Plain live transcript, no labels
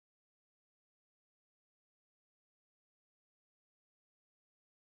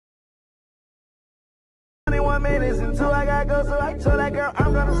21 minutes until I gotta go, so I told that girl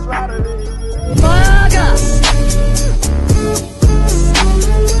I'm gonna slaughter it.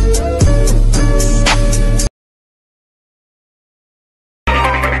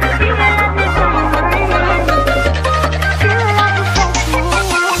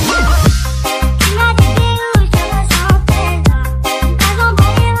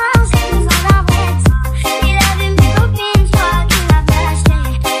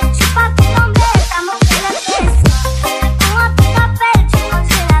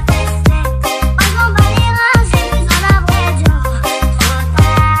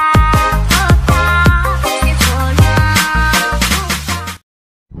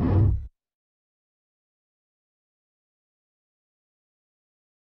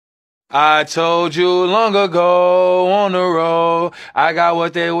 I told you long ago on the road, I got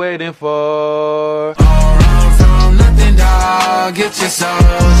what they waiting for. All run from nothing, dog. Get your soul.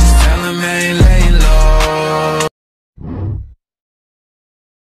 Just tell them ain't laying low.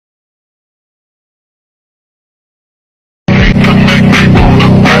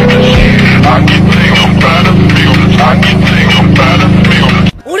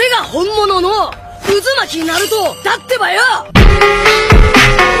 Orega honmono no Uzumaki Naruto datte ba yo!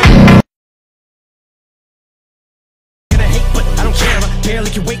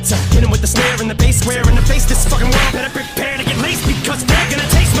 Barely can wait to hit him with the snare and the bass square in the face. This fucking world better prepare to get laced because they're gonna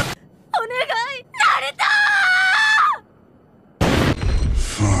taste my. Onegai, Naruto!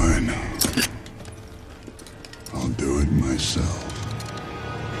 Fine. I'll do it myself.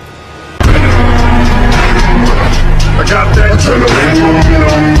 I got that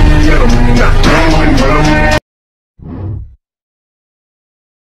adrenaline.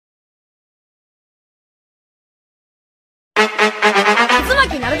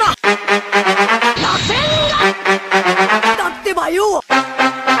 Uzumaki Naruto! Rasengan! Datte ba yo!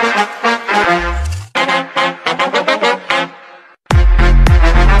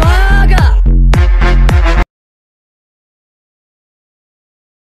 Baga!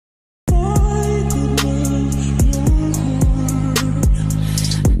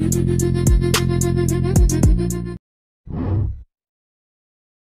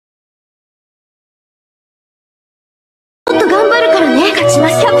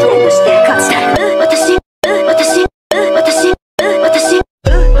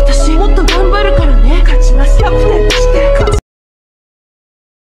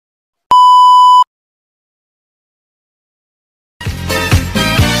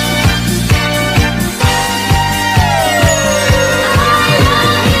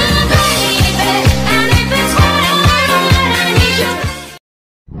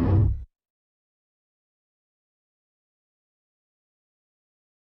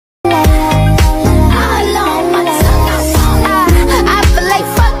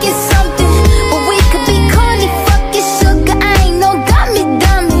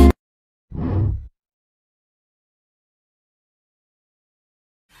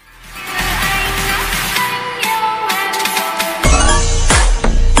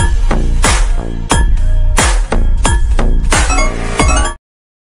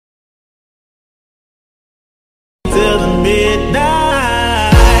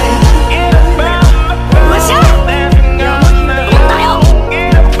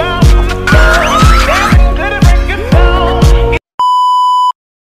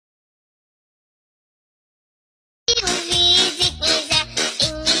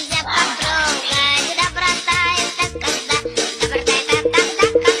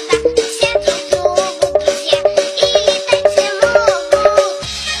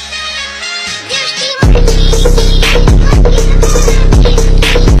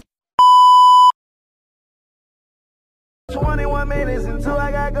 Minutes until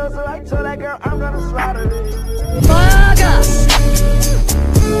I gotta go, so I told that girl I'm gonna slaughter it. Baga!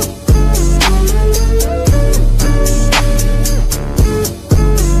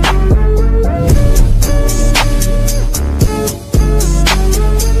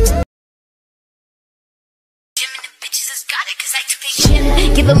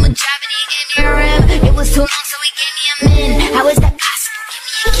 Give him a job and he gave me a rim. It was too long, so he gave me a min. How is that possible? Give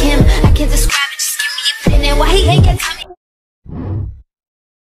me a Kim. I can't describe it, just give me a pin. And why he ain't get coming?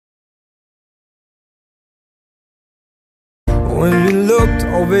 When you looked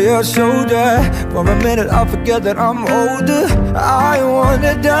over your shoulder, for a minute I forget that I'm older. I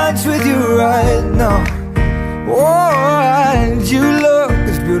wanna dance with you right now. Oh, and you look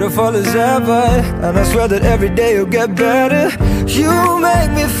as beautiful as ever, and I swear that every day you'll get better. You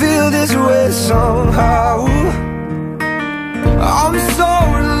make me feel this way somehow. I'm so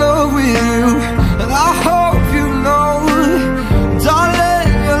in love with you, and I hope you know,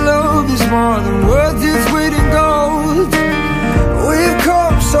 darling, your love is more than worth its weight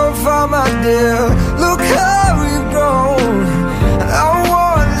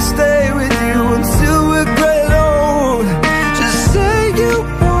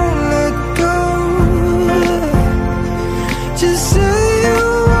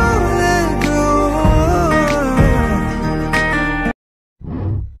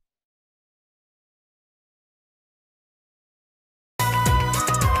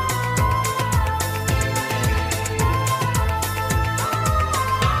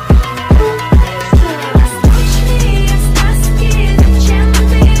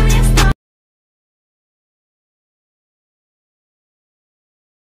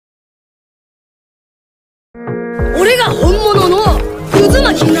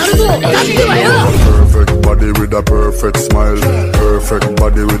with a perfect smile. Perfect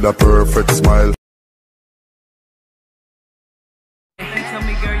body with a perfect smile. Tell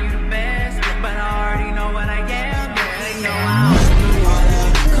me, girl, you the best, but I already know what I am. They know I'm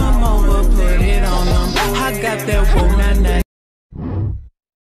come over, put it on them. I got that whoa, nah.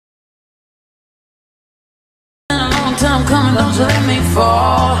 A long time coming, don't you let me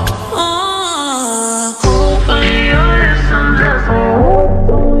fall. Open your lips and just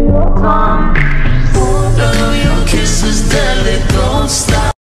hold your tongue. Girl, your kisses deadly, don't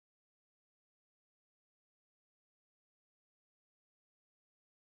stop.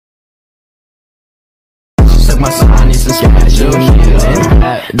 Suck my soul, I need some spiritual healing.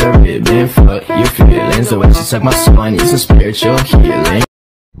 At the ribbon for your feelings. The way she suck my soul, I need some spiritual healing.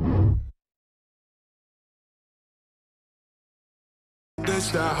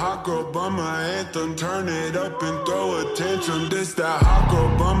 This that hot girl by my anthem, turn it up and throw a tantrum. This that hot girl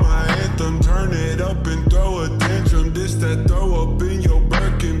by my anthem, turn it up and throw a tantrum. This that throw up in your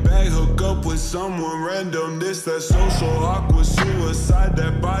Birkin bag, hook up with someone random. This that social awkward suicide,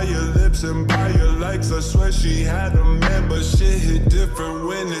 that by your lips and by your likes. I swear she had a man, but shit hit different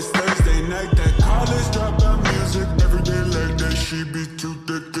when it's Thursday night. That college dropout music, every day like that. She be too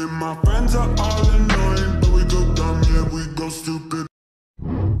thick and my friends are all annoying, but we go dumb, yeah, we go stupid.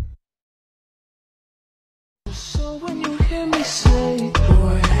 So when you hear me say,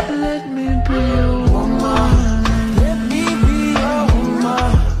 boy, let me be your woman. Let me be your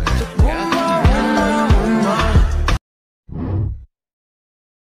woman.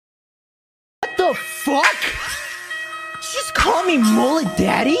 What the fuck? She just call me mullet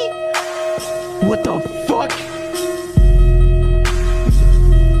daddy? What the